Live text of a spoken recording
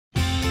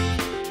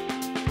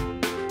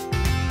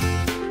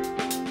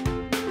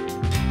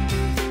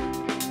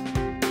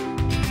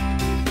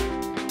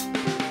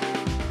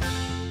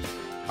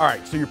All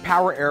right, so your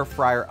Power Air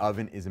Fryer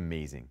Oven is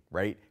amazing,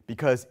 right?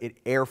 Because it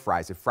air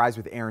fries. It fries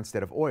with air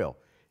instead of oil.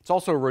 It's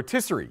also a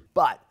rotisserie,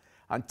 but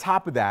on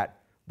top of that,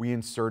 we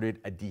inserted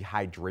a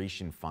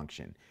dehydration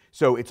function.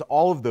 So it's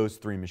all of those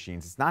three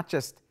machines. It's not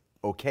just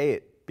okay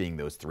at being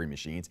those three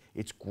machines,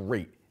 it's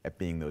great at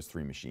being those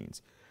three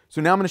machines.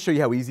 So now I'm gonna show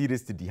you how easy it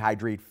is to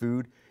dehydrate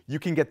food. You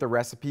can get the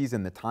recipes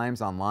and the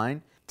times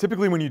online.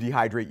 Typically when you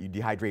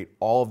dehydrate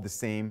all of the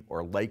same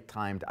or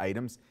like-timed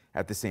items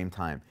at the same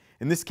time.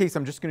 In this case,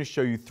 I'm just gonna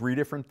show you three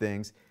different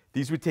things.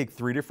 These would take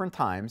 3 different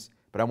times,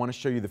 but I wanna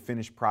show you the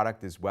finished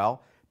product as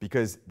well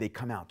because they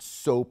come out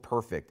so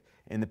perfect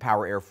in the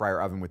Power Air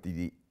Fryer Oven with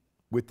the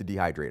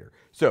dehydrator.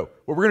 So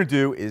what we're gonna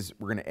do is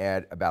we're gonna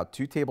add about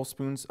 2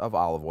 tablespoons of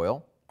olive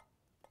oil.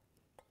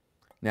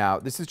 Now,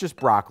 this is just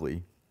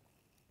broccoli.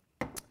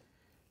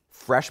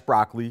 Fresh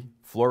broccoli,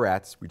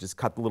 florets. We just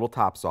cut the little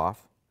tops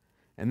off.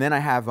 And then I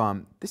have,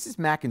 this is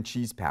mac and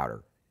cheese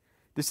powder.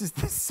 This is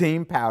the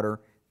same powder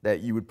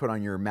that you would put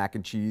on your mac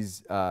and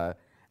cheese out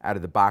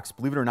of the box.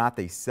 Believe it or not,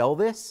 they sell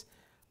this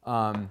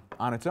on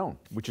its own,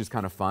 which is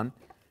kind of fun.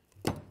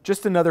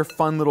 Just another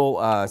fun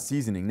little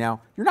seasoning.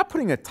 Now, you're not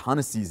putting a ton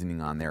of seasoning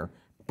on there,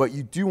 but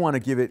you do want to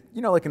give it,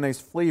 you know, like a nice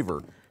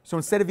flavor. So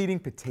instead of eating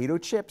potato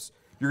chips,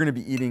 you're going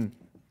to be eating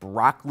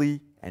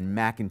broccoli and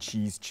mac and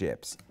cheese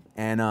chips.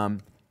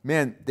 And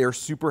man, they're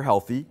super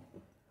healthy,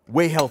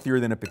 way healthier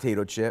than a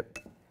potato chip.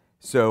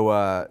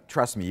 So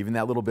trust me, even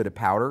that little bit of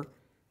powder,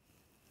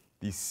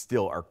 these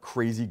still are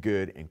crazy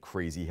good and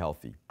crazy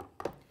healthy.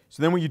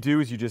 So then what you do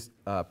is you just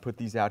put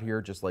these out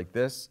here just like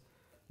this.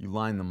 You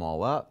line them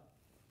all up.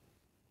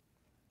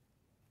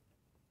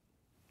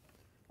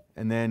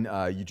 And then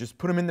you just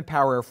put them in the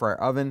Power Air Fryer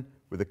Oven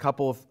with a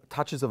couple of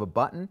touches of a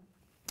button.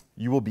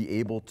 You will be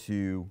able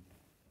to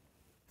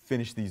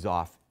finish these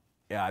off.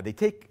 They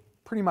take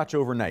pretty much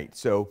overnight.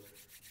 So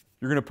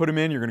you're gonna put them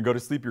in, you're gonna go to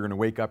sleep, you're gonna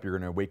wake up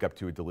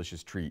to a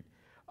delicious treat.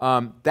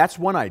 That's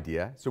one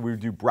idea. So we would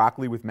do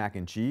broccoli with mac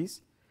and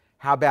cheese.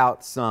 How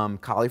about some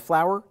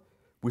cauliflower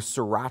with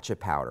Sriracha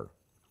powder?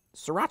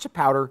 Sriracha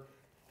powder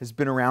has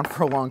been around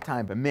for a long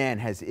time, but man,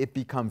 has it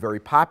become very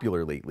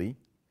popular lately.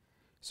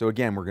 So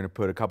again, we're gonna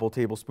put a couple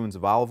tablespoons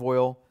of olive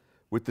oil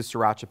with the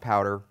Sriracha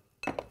powder.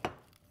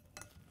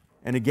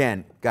 And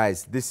again,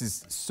 guys, this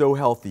is so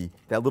healthy.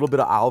 That little bit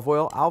of olive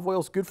oil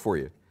is good for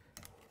you.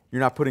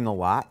 You're not putting a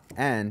lot,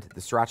 and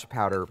the Sriracha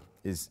powder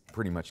is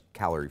pretty much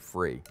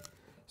calorie-free.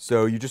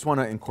 So you just want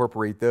to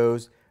incorporate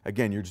those.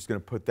 Again, you're just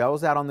going to put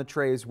those out on the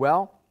tray as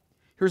well.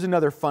 Here's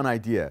another fun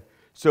idea.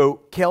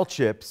 So kale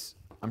chips,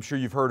 I'm sure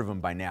you've heard of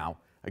them by now.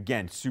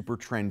 Again, super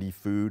trendy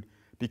food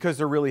because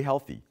they're really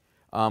healthy.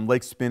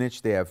 Like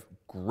spinach, they have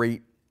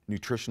great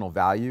nutritional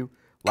value,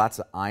 lots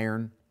of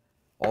iron,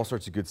 all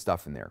sorts of good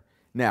stuff in there.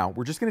 Now,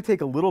 we're just going to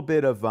take a little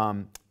bit of,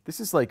 this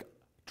is like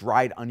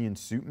dried onion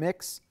soup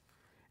mix,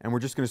 and we're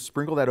just going to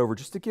sprinkle that over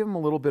just to give them a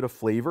little bit of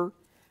flavor.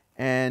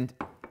 And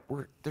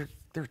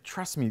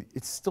trust me,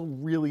 it's still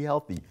really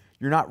healthy.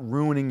 You're not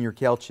ruining your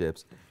kale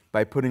chips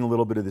by putting a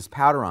little bit of this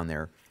powder on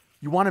there.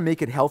 You want to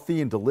make it healthy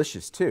and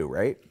delicious too,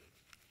 right?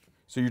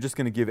 So you're just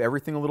going to give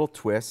everything a little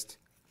twist,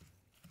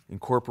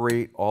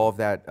 incorporate all of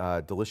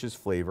that delicious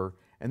flavor,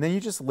 and then you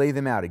just lay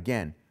them out.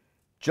 Again,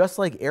 just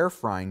like air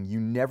frying, you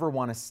never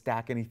want to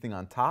stack anything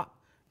on top.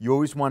 You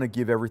always want to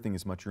give everything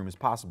as much room as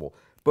possible.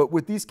 But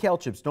with these kale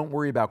chips, don't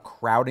worry about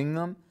crowding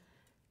them.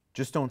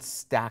 Just don't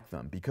stack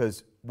them,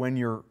 because when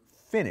you're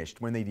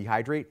finished, when they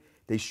dehydrate,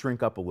 they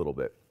shrink up a little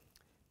bit.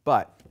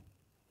 But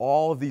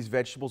all of these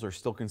vegetables are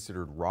still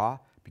considered raw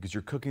because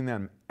you're cooking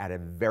them at a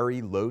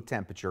very low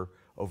temperature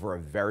over a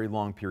very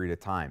long period of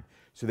time.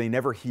 So they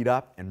never heat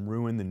up and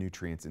ruin the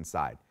nutrients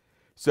inside.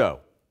 So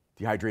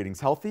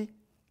dehydrating's healthy,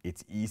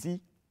 it's easy,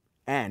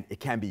 and it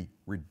can be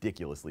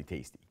ridiculously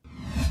tasty.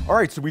 All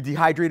right, so we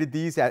dehydrated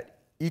these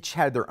each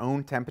had their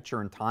own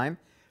temperature and time,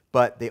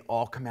 but they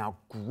all come out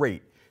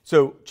great.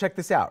 So check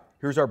this out.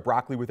 Here's our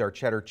broccoli with our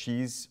cheddar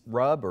cheese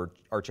rub or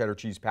our cheddar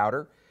cheese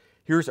powder.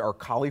 Here's our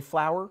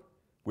cauliflower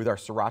with our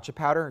Sriracha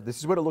powder. This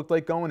is what it looked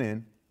like going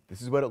in.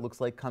 This is what it looks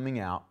like coming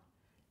out.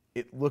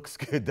 It looks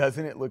good,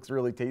 doesn't it? It looks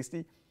really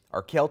tasty.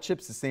 Our kale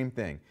chips, the same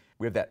thing.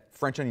 We have that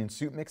French onion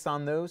soup mix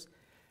on those.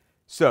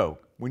 So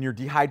when you're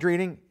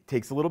dehydrating, it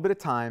takes a little bit of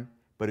time,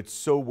 but it's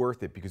so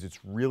worth it because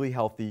it's really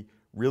healthy,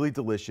 really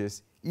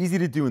delicious, easy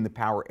to do in the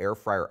Power Air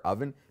Fryer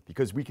Oven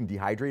because we can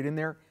dehydrate in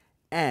there,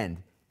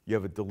 and you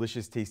have a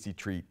delicious, tasty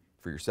treat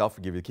for yourself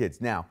and give your kids.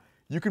 Now,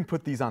 you can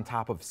put these on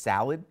top of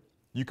salad.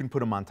 You can put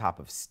them on top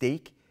of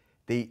steak.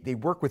 They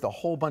work with a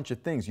whole bunch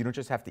of things. You don't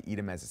just have to eat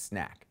them as a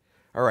snack.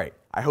 All right,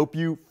 I hope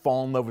you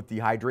fall in love with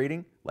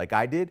dehydrating like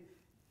I did,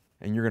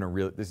 and you're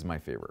gonna this is my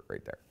favorite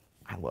right there.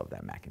 I love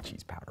that mac and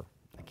cheese powder.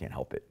 I can't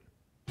help it.